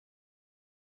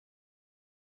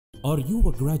Are you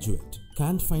a graduate?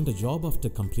 Can't find a job after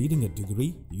completing a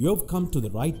degree? You've come to the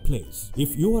right place.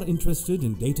 If you are interested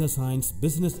in data science,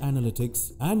 business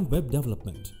analytics, and web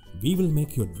development, we will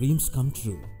make your dreams come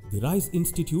true. The RISE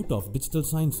Institute of Digital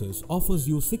Sciences offers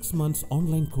you 6 months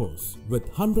online course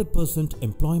with 100%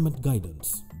 employment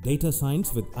guidance. Data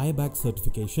science with IABAC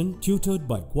certification, tutored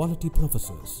by quality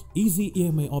professors. Easy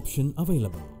EMI option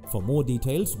available. For more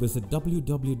details, visit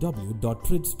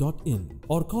www.trids.in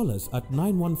or call us at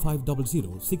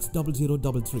 91500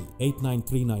 60033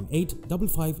 89398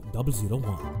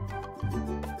 55001.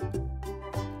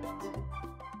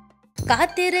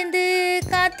 காத்திருந்து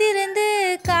காத்திருந்து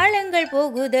காலங்கள்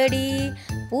போகுதடி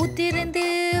பூத்திருந்து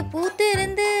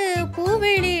பூத்திருந்து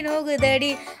பூவெளி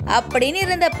நோகுதடி அப்படின்னு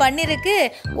இருந்த பன்னீருக்கு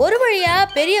ஒரு வழியா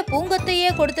பெரிய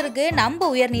பூங்கொத்தையே கொடுத்திருக்கு நம்ம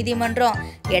உயர் நீதிமன்றம்.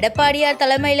 எடப்பாடியார்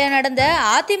தலைமையில நடந்த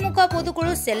அதிமுக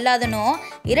பொதுக்குழு செல்லாதனோ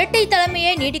இரட்டை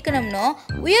தலைமையை நீடிக்கணும்னோ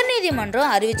உயர்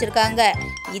நீதிமன்றம் அறிவிச்சிருக்காங்க.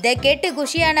 இதை கேட்டு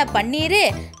குஷியான பன்னீர்,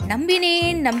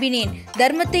 நம்பினேன் நம்பினேன்,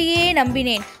 தர்மத்தையே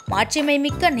நம்பினேன், மாட்சிமை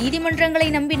மிக்க நீதிமன்றங்களை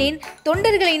நம்பினேன்,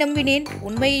 தொண்டர்களை நம்பினேன்,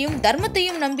 உண்மையையும்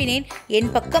தர்மத்தையும் நம்பினேன்,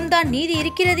 என் பக்கம்தான் நீதி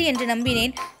இருக்கிறது என்று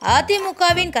நம்பினேன்,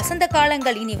 அதிமுகவின் கசந்த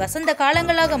காலங்கள் இனி வசந்த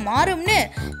காலங்களாக மாறும்னு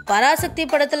பராசக்தி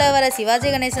படத்துல வர சிவாஜி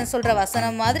கணேசன் சொல்ற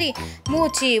வசனம் மாதிரி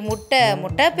மூச்சு முட்டை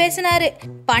முட்டை பேசினாரு.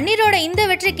 பன்னீரோட இந்த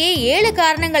வெற்றிக்கு 7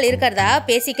 காரணங்கள் இருக்கிறதா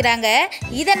பேசிக்கிறாங்க.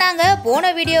 இதை நாங்க போன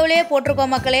வீடியோவிலேயே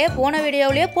போட்டிருக்கோம் மக்களே, போன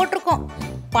வீடியோவிலேயே போட்டிருக்கோம்.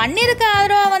 பன்னீருக்கு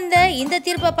ஆதரவா வந்த இந்த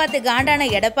தீர்ப்பை பார்த்து காண்டான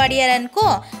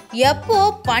எடப்பாடியாரனுக்கும் எப்போ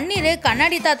பன்னீர்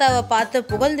கண்ணாடி தாத்தாவை பார்த்து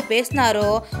புகழ்ந்து பேசினாரோ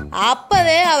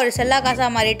அப்பவே அவர் செல்லா காசா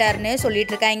மாறிட்டாருன்னு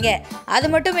சொல்லிட்டு இருக்காங்க. அது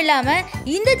மட்டும் இல்லாம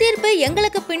இந்த தீர்ப்பு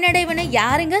எங்களுக்கு பின்னடைவுன்னு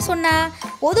யாருங்க சொன்னா?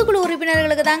 பொதுக்குழு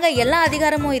உறுப்பினர்களுக்கு தாங்க எல்லா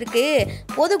அதிகாரமும் இருக்கு.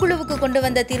 பொதுக்குழுவுக்கு கொண்டு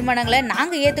வந்த தீர்மானங்களை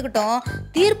நாங்க ஏத்துக்கிட்டோம்.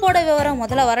 தீர்ப்போட விவரம்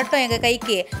முதல்ல வரட்டும் எங்க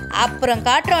கைக்கு, அப்புறம்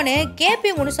காட்டுறோன்னு KP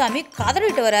முனுசாமி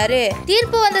கதறிட்டு வராரு.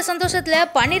 தீர்ப்பு வந்த சந்தோஷத்துல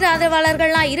பன்னீர்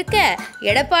ஆதரவாளர்கள்லாம் இருக்க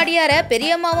எடப்பாடியார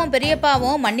பெரியம்மாவும்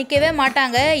பெரியப்பாவும் மன்னிக்கவே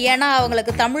மாட்டாங்க. ஏன்னா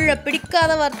அவங்களுக்கு தமிழ்ல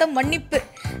பிடிக்காத வார்த்தை மன்னிப்பு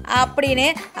அப்படின்னு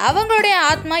அவங்களுடைய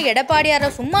ஆத்மா எடப்பாடியார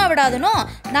சும்மா விடாதுன்னு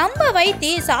நம்ம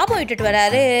வைத்தி சாபம் விட்டுட்டு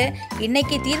வராரு.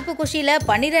 இன்னைக்கு தீர்ப்பு குஷியில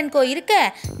பன்னிரன்கோ இருக்க,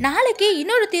 நாளைக்கு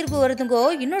இன்னொரு தீர்ப்பு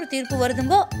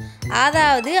வருதுங்கோ.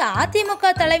 அதாவது அதிமுக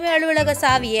தலைமை அலுவலக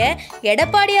சாவியை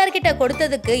எடப்பாடியார்கிட்ட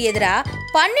கொடுத்ததுக்கு எதிராக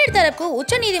பன்னீர் தரப்பு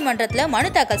உச்ச நீதிமன்றத்தில் மனு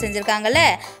தாக்கல் செஞ்சிருக்காங்கல்ல,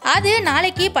 அது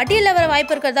நாளைக்கு பட்டியலில் வர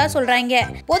வாய்ப்பு இருக்கிறதா சொல்றாங்க.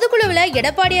 பொதுக்குழுவில்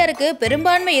எடப்பாடியாருக்கு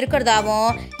பெரும்பான்மை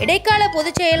இருக்கிறதாவும் இடைக்கால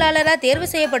பொதுச் செயலாளராக தேர்வு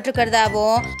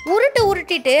செய்யப்பட்டிருக்கிறதாவும்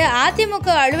உருட்டிட்டு அதிமுக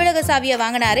அலுவலக சாவியை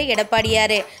வாங்கினாரு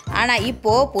எடப்பாடியாரு. ஆனா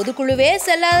இப்போ பொதுக்குழுவே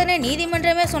செல்லாதுன்னு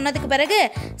நீதிமன்றமே சொன்னதுக்கு பிறகு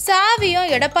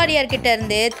சாவியும் எடப்பாடியார் கிட்ட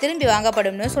இருந்து திரும்பி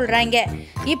வாங்கப்படும்னு சொல்றாங்க.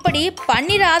 இப்படி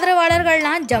பன்னீர்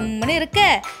ஆதரவாளர்கள்லாம் ஜம்முன்னு இருக்க,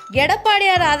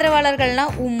 எடப்பாடியார்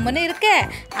ஆதரவாளர்கள்லாம் உம்முன்னு இருக்க,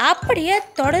 அப்படியே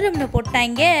தொடரும்னு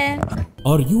போட்டாங்க.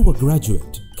 Are you a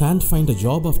graduate? Can't find a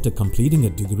job after completing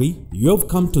a degree? You've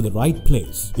come to the right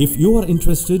place. If you are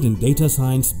interested in data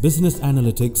science, business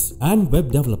analytics, and web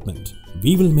development,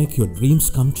 we will make your dreams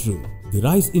come true. The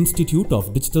RISE Institute of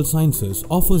Digital Sciences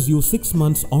offers you 6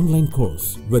 months online course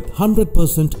with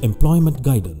 100% employment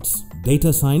guidance.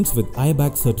 Data science with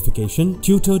IABAC certification,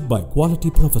 tutored by quality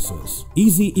professors.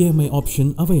 Easy EMI option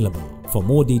available. For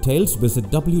more details, visit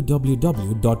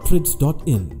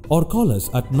www.trids.in or call us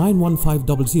at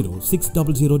 91500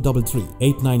 60033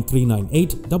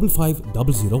 89398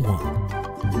 55001.